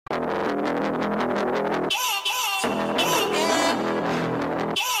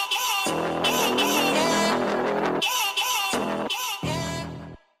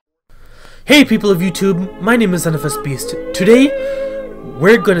Hey people of YouTube, my name is NFS Beast. Today,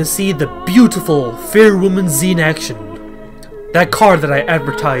 we're gonna see the beautiful FairWoman Z in action. That car that I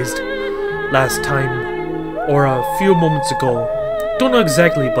advertised last time, or a few moments ago. Don't know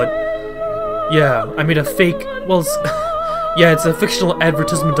exactly, but yeah, I made a fake, well, yeah, it's a fictional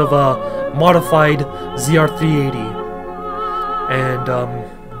advertisement of a modified ZR380. And,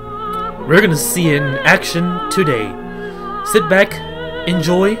 we're gonna see it in action today. Sit back,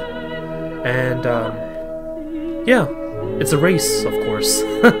 enjoy. And, yeah, it's a race, of course.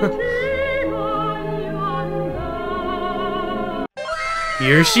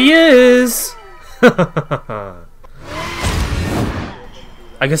 Here she is! I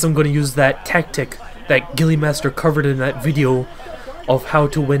guess I'm gonna use that tactic that Gilly Master covered in that video of how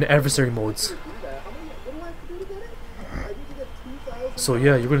to win adversary modes. So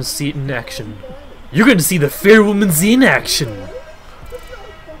yeah, you're gonna see it in action. You're gonna see the FairWoman Z in action!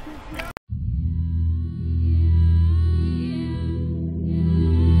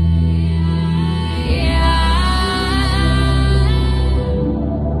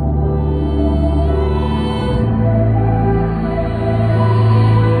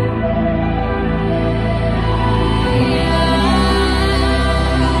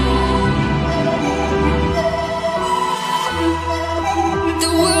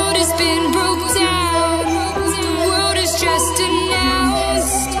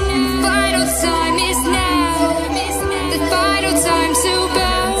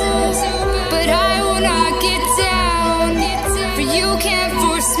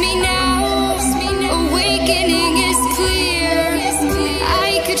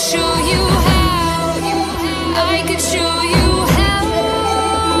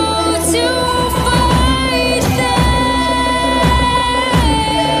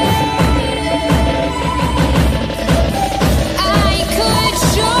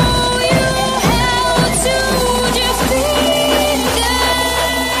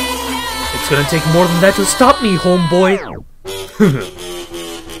 It's gonna take more than that to stop me, homeboy!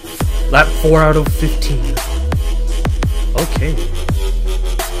 Lap 4 out of 15. Okay.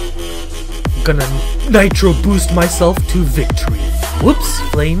 Gonna nitro boost myself to victory. Whoops,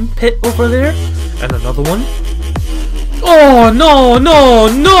 flame pit over there. And another one. Oh, no, no,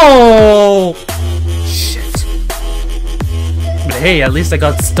 no! Shit. But hey, at least I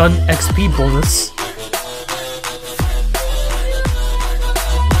got stun XP bonus.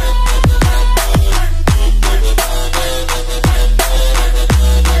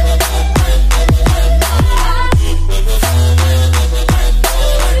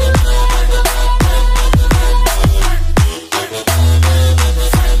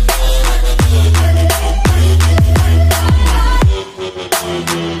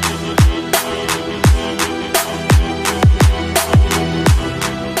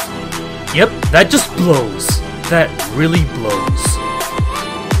 Yep, that just blows. That really blows.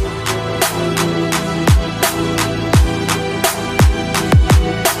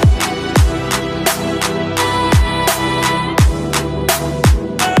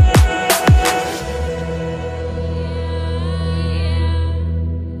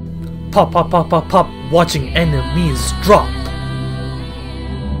 Pop, pop, pop, pop, pop, watching enemies drop.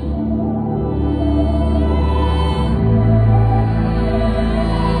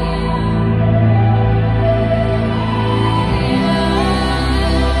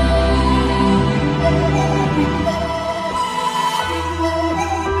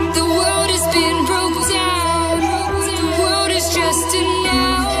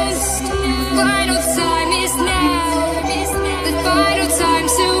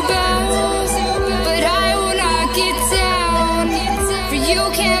 But I will not get down.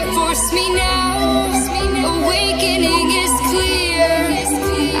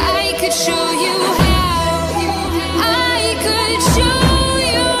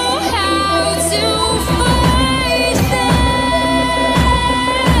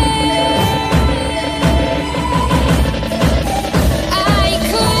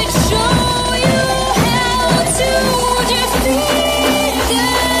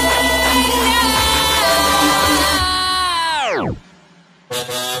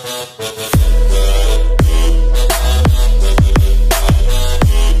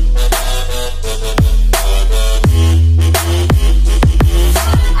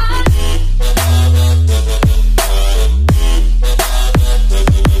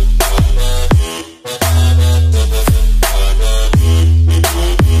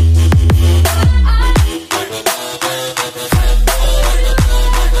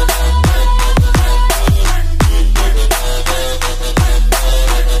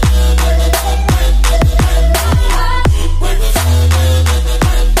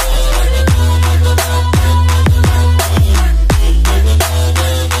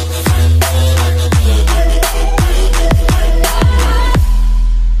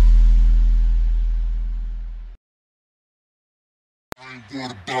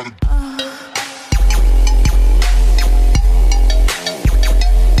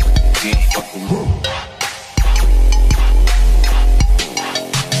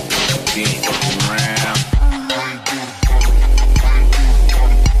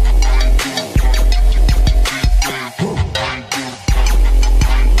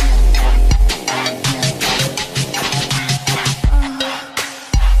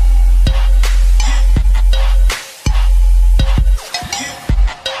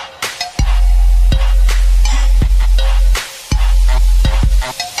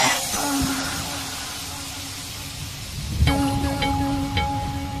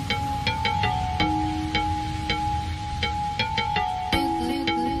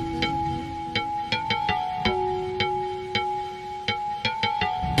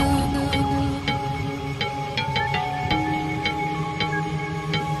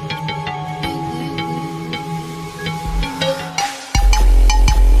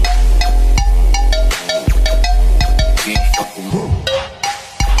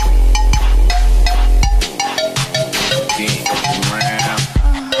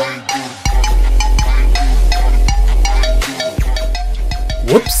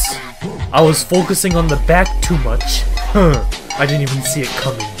 I was focusing on the back too much. I didn't even see it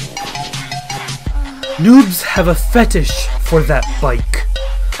coming. Noobs have a fetish for that bike.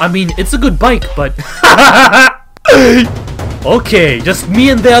 I mean, it's a good bike, but... Okay, just me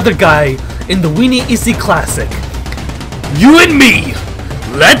and the other guy in the Weenie Easy Classic. You and me!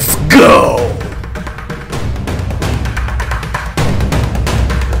 Let's go!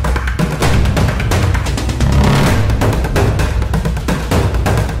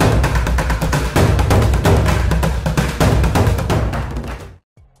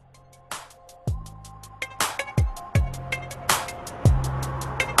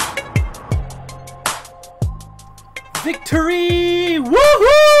 Victory!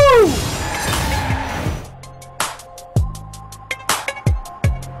 Woohoo!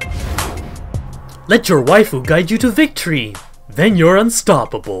 Let your waifu guide you to victory. Then you're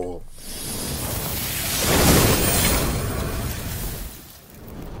unstoppable.